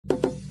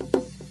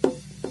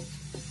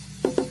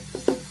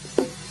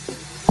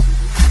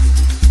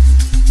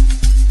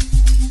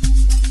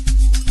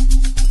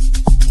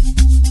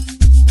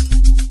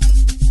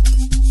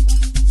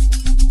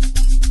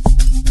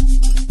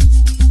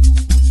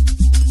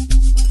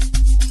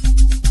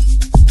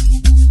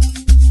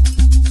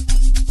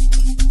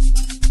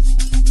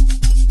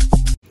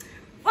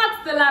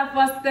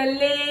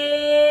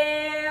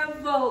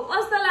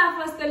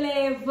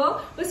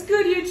level. What's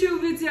good,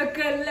 YouTube? It's your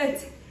girl,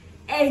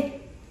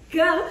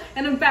 Letago,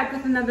 and I'm back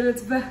with another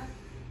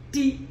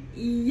video.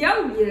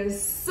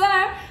 Yes,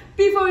 sir.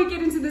 Before we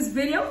get into this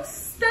video,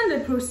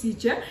 standard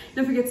procedure.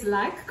 Don't forget to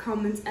like,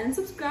 comment, and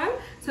subscribe.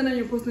 Turn on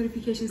your post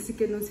notifications to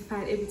get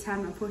notified every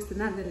time I post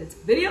another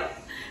video,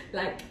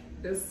 like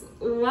this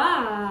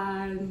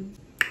one.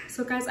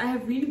 So, guys, I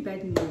have really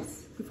bad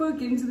news. Before we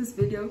get into this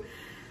video,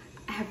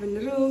 I have a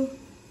little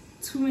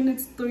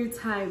 2-minute story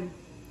time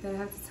that I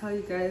have to tell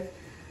you guys.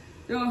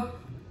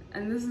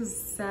 And this is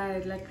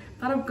sad, like,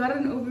 but I've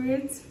gotten over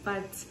it,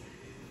 but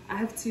I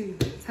have to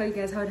tell you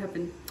guys how it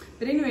happened.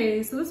 But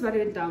anyway, so this is what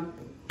went down.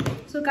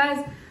 So,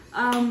 guys,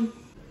 I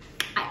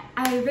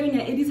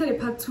edited a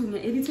part 2,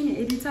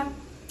 editor,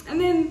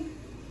 and then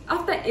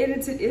after I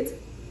edited it,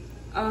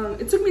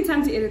 it took me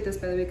time to edit this,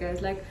 by the way,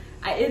 guys. Like,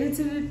 I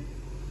edited it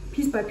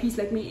piece by piece,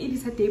 like me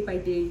edited day by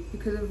day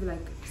because of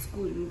like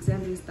school and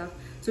exams and stuff.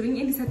 So being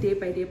edited day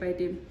by day, I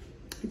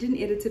didn't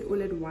edit it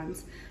all at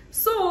once.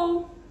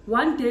 So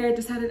one day I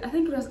decided, I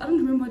think it was, I don't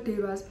remember what day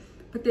it was,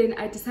 but then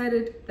I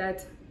decided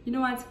that, you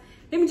know what,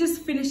 let me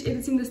just finish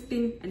editing this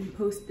thing and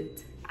post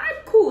it.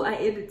 Cool, I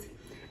edit,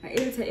 and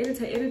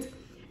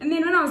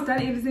then when I was done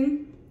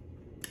editing,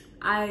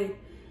 I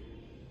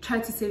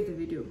tried to save the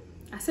video.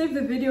 I saved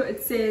the video.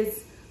 It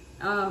says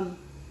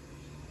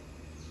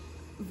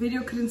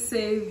video couldn't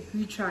save,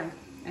 retry.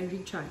 I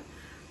retry.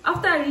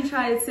 After I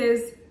retry, it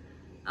says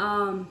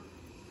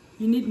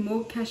you need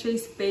more cache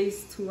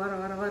space to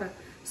wada.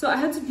 So I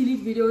had to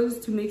delete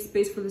videos to make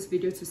space for this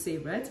video to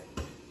save, right?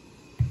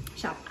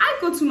 Sharp. I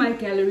go to my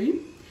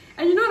gallery,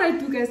 and you know what I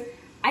do, guys?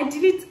 I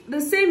delete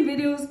the same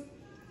videos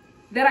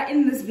that are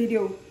in this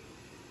video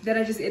that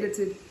I just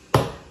edited.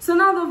 So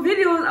now the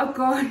videos are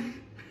gone.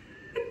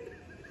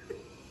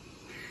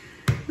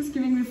 It's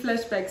giving me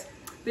flashbacks.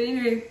 But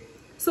anyway,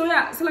 so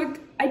yeah, so like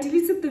I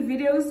deleted the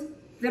videos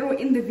that were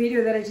in the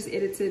video that I just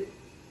edited,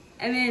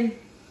 and then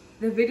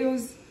the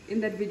videos in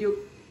that video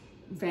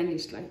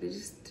vanished. Like they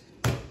just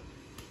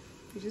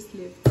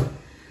left.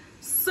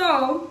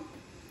 So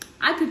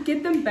I could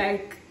get them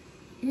back.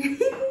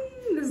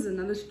 This is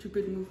another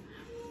stupid move.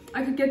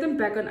 I could get them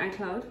back on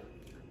iCloud,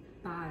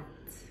 but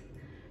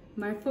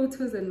my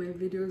photos and my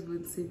videos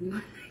weren't saving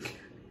on iCloud.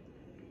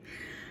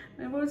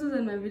 My photos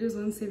and my videos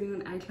weren't saving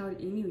on iCloud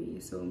anyway,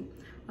 so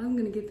I'm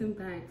gonna get them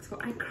back. So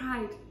I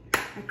cried.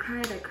 I'm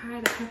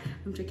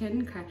joking, I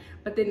didn't cry.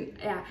 But then,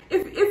 yeah,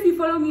 if you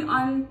follow me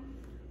on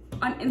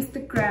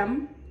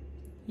Instagram,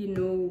 you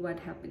know what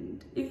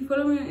happened. If you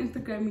follow me on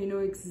Instagram, you know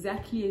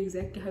exactly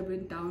how it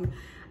went down.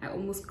 I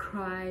almost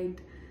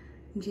cried.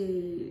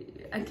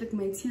 And like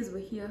my tears were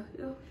here.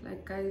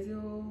 Like, guys,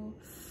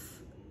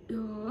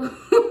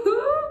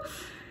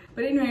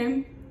 But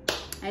anyway,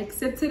 I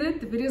accepted it.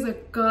 The videos are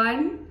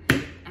gone.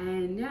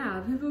 And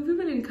yeah,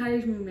 people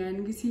encourage me,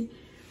 man. You see,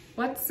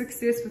 what's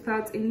success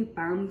without any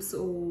bumps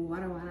or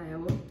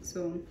whatever.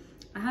 So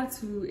I have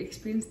to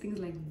experience things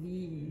like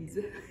these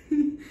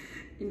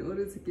in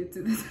order to get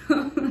to this.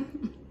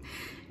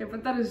 Yeah,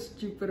 but that is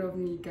stupid of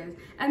me, guys.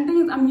 And the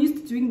thing is, I'm used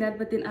to doing that,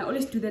 but then I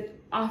always do that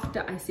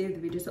after I save the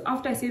video. So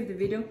after I save the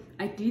video,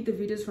 I delete the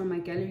videos from my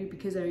gallery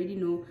because I already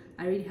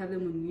have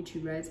them on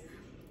YouTube, right?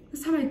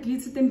 This time I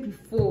deleted them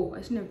before.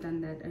 I shouldn't have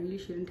done that. I really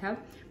shouldn't have.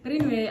 But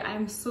anyway,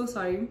 I'm so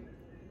sorry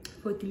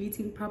for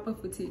deleting proper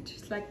footage.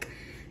 It's like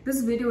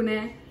this video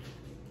now,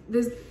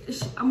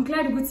 I'm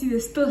glad you could see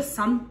there's still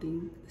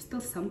something.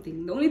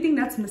 The only thing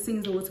that's missing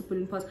is the water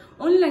balloon parts.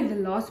 Only like the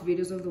last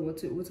videos of the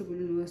water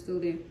balloon were still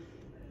there.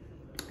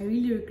 I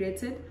really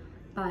regret it,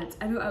 but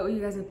I know I owe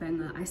you guys a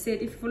banger. I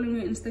said, if you follow me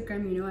on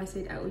Instagram, you know I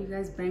said I owe you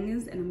guys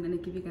bangers, and I'm gonna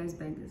give you guys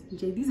bangers.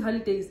 These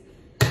holidays,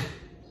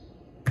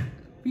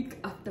 week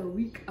after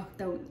week, but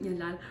I owe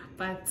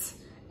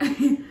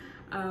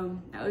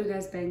you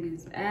guys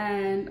bangers,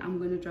 and I'm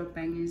gonna drop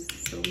bangers.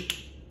 So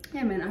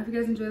yeah, man, I hope you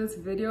guys enjoy this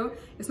video.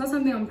 It's not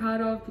something I'm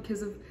proud of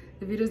because of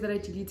the videos that I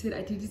deleted.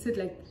 I deleted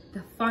like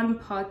the fun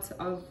part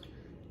of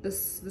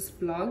this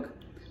vlog,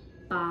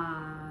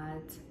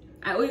 but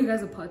I owe you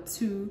guys a part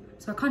 2,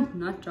 so I can't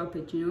not drop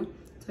it, you know.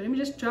 So let me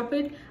just drop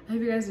it. I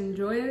hope you guys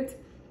enjoy it,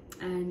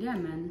 and yeah,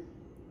 man,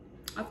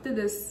 after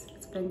this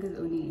it's bangers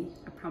only.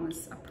 I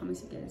promise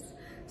you guys.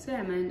 So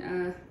yeah,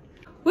 man,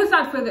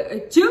 without further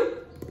ado,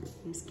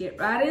 let's get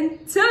right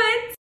into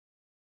it.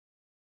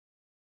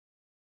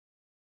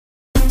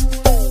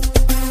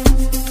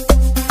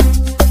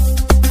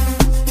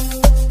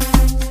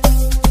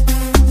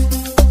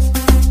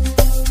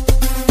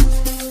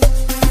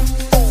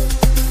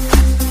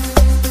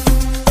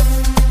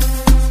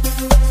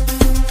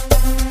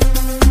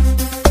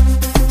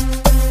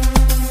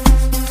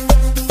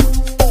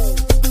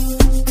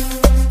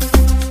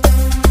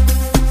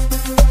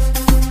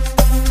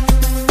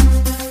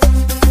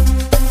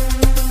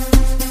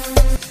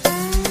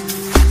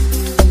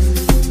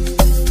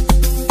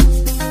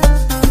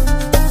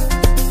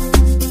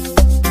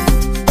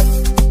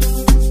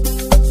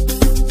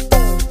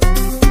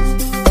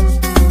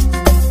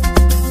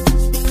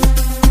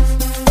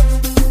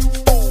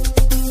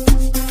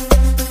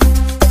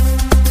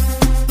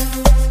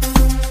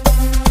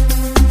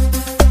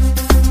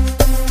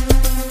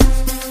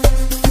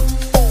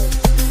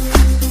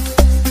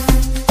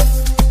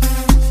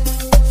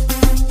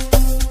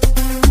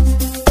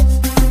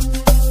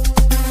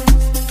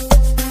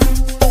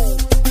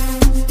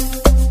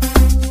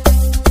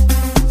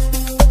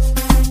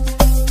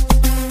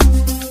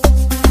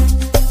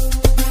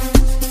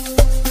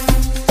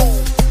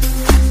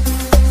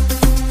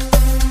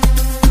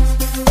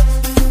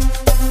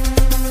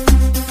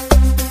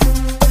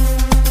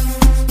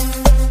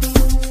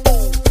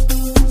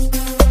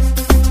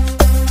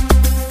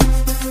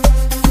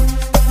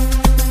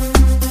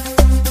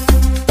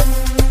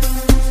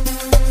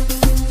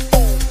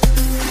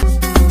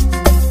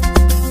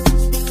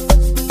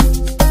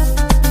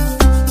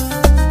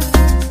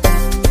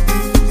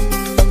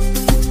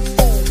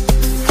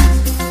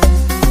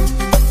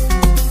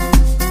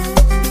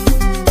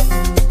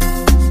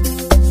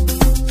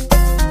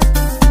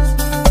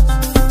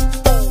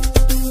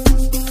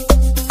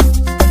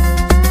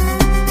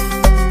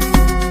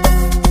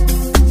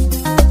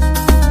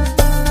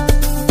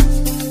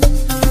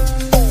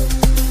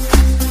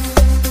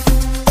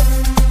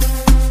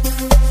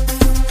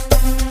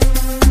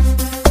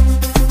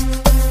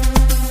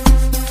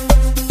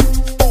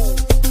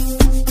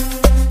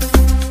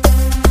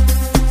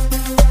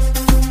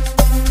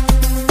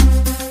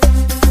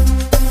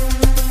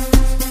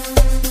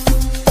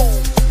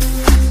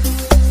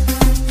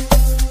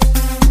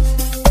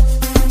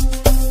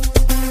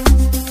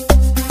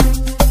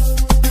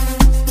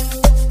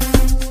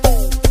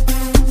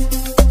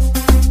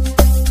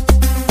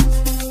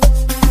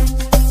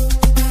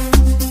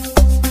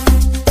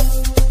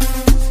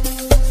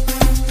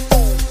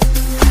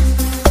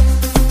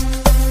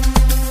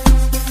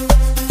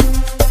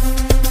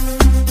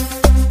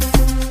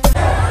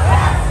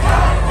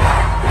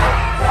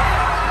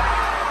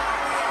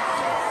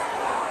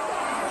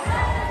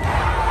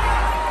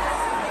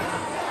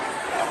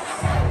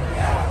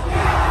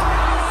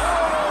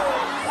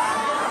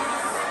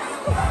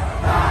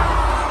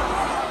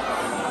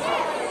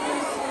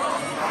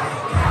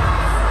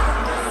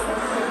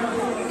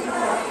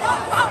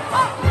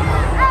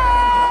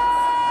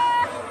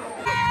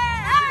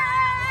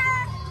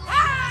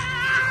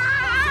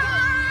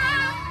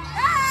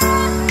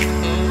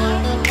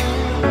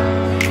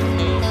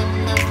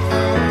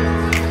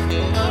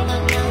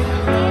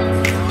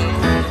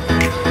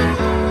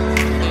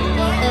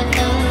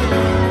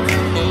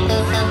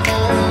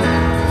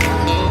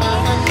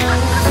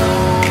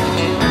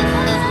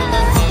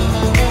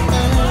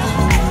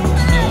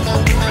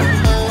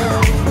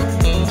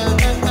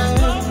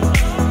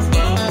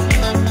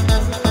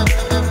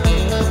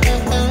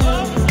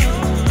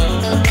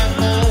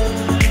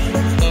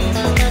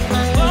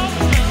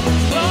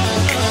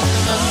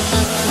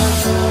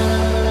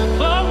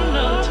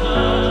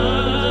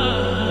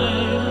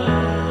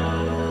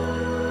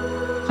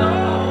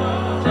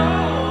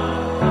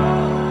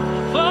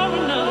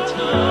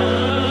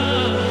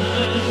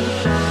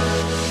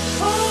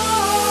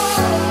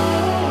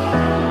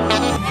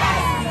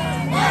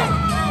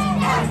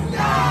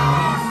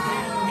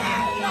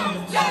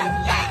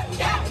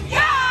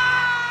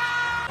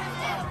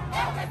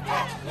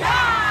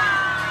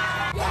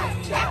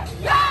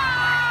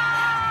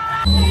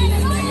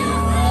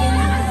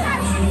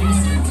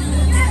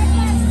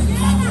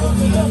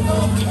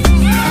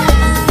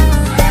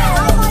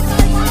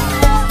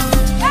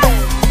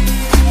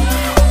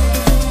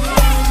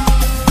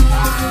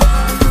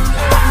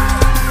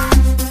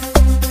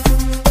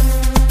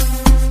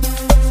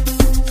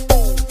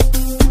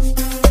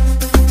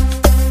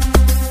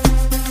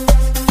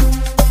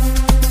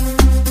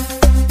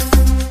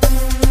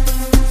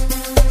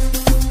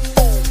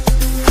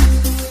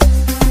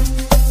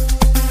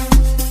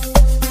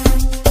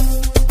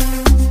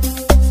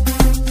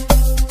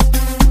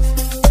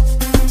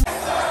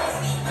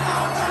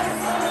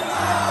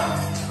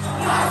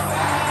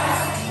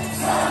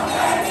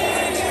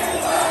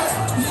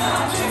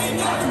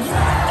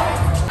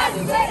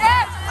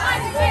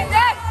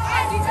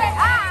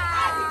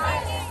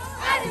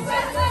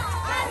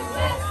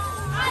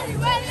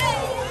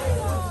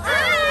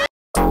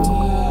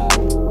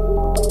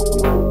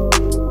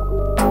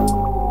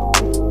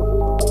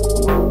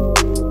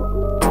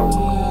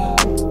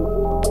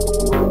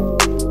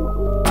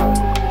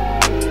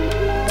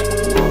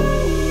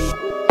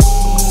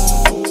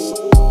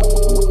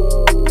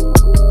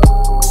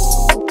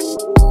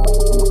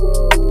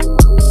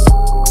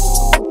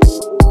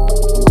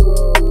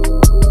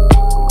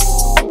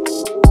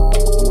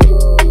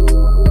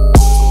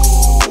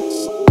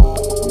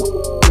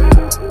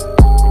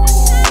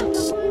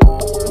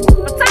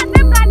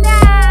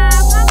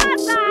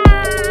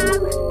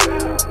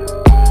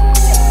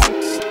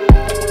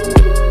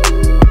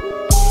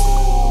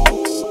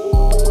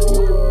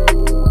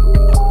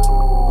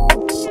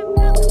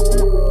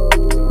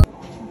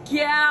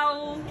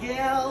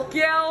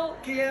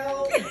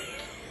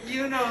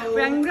 you know.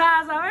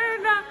 Uyangichaza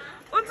wena.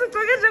 Uthi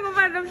ugcoke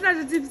njengobani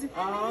namhlanje Tipsy?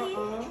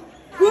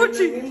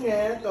 Gucci.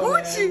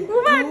 Gucci.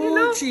 Ubani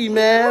lo? Gucci,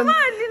 man.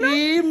 Ubani lo?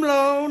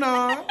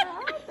 Imlona.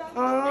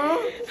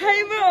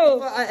 Hey bro.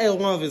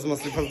 Ungavezi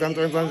maslippers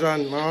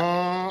kanjani.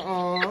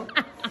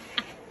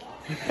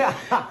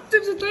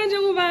 Tipsy ugcoke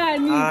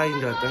njengobani? Hayi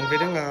ndoda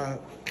ngivele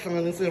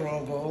ngahlanganisa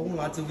irobo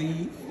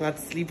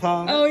ngathi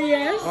slipper. Oh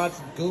yes.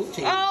 Ngathi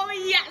Gucci. Oh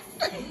yes.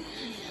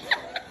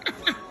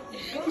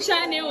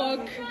 Shane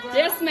walk.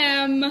 Yes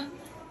ma'am.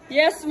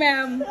 Yes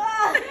ma'am.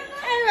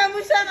 Hey ma'am,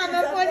 ushana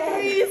na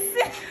police.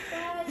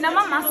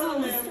 Nama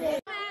muscles.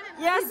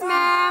 Yes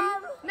ma'am.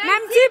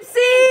 Ma'am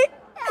Tipsy.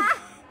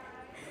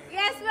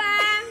 Yes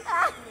ma'am.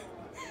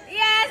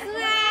 Yes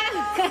ma'am.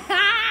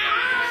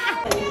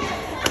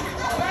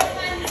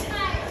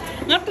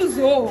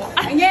 Ngatuzo.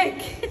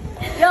 Angeke.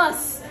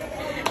 Yes.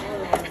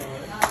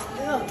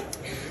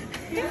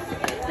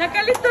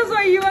 Nakalista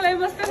zoiyo la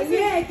basta.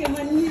 Angeke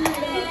manini.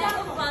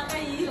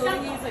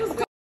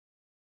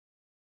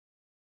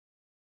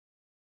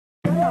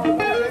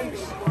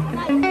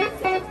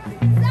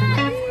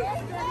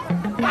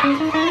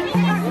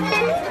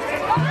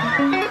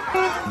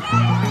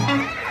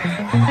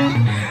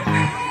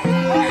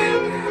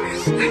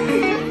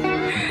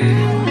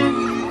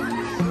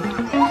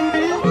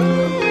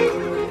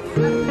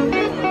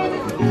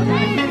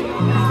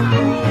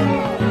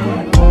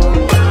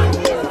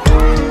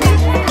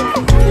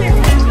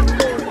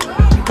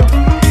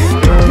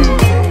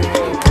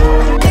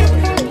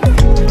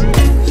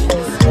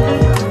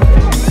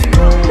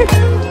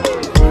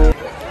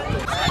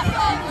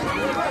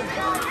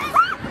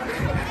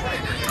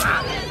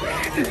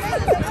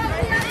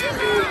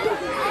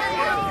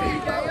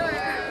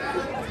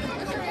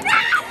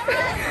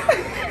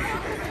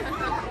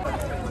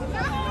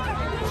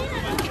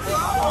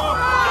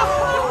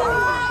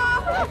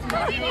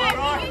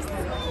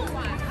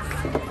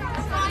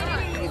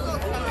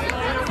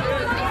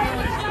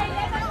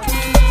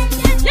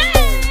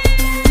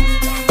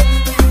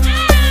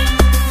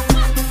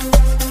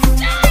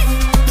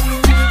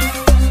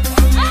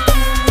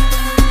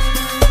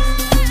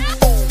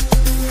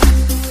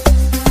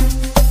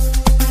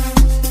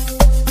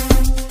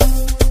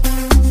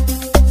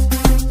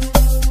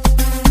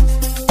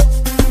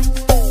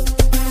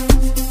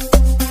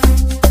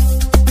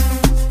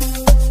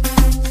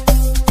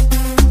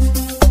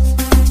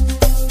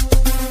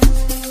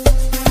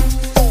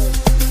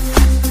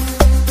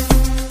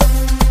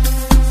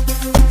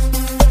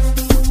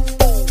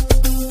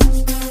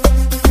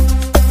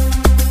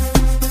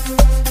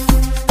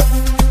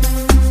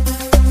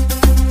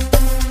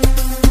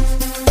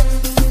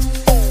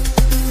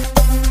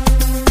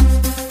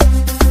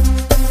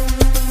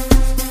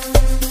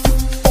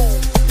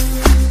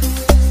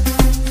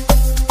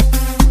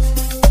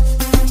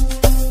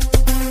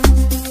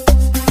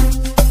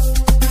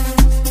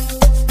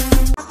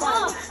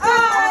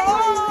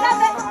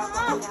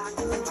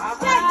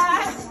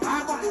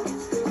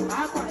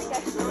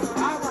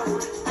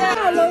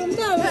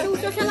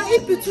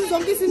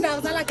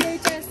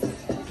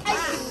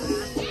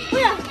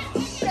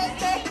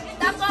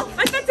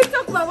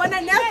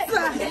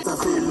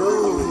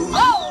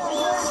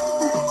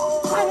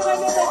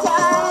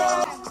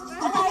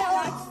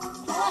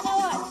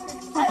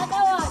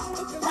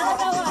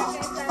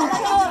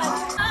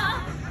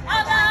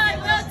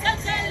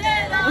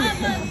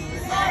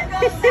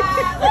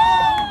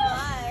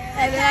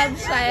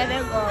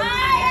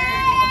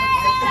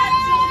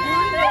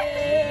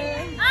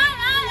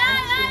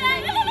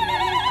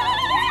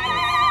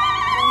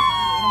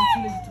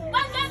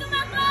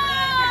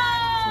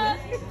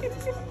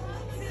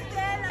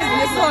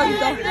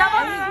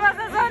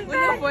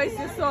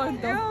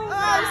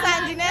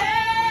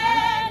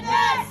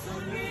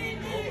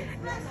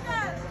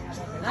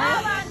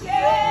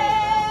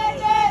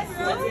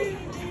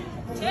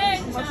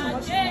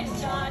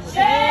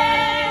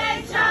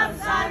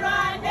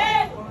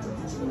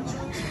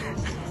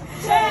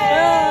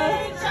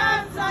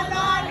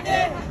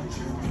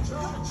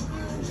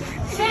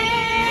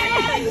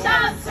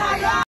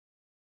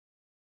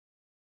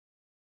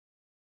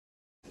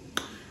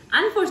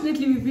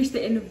 Unfortunately, we've reached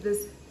the end of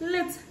this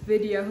lit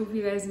video. Hope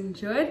you guys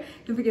enjoyed.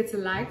 Don't forget to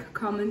like,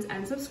 comment,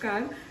 and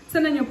subscribe.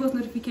 Turn on your post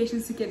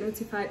notifications to get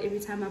notified every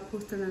time I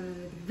post another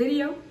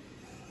video.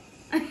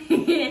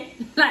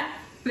 Like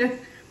this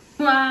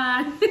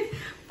one.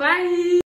 Bye.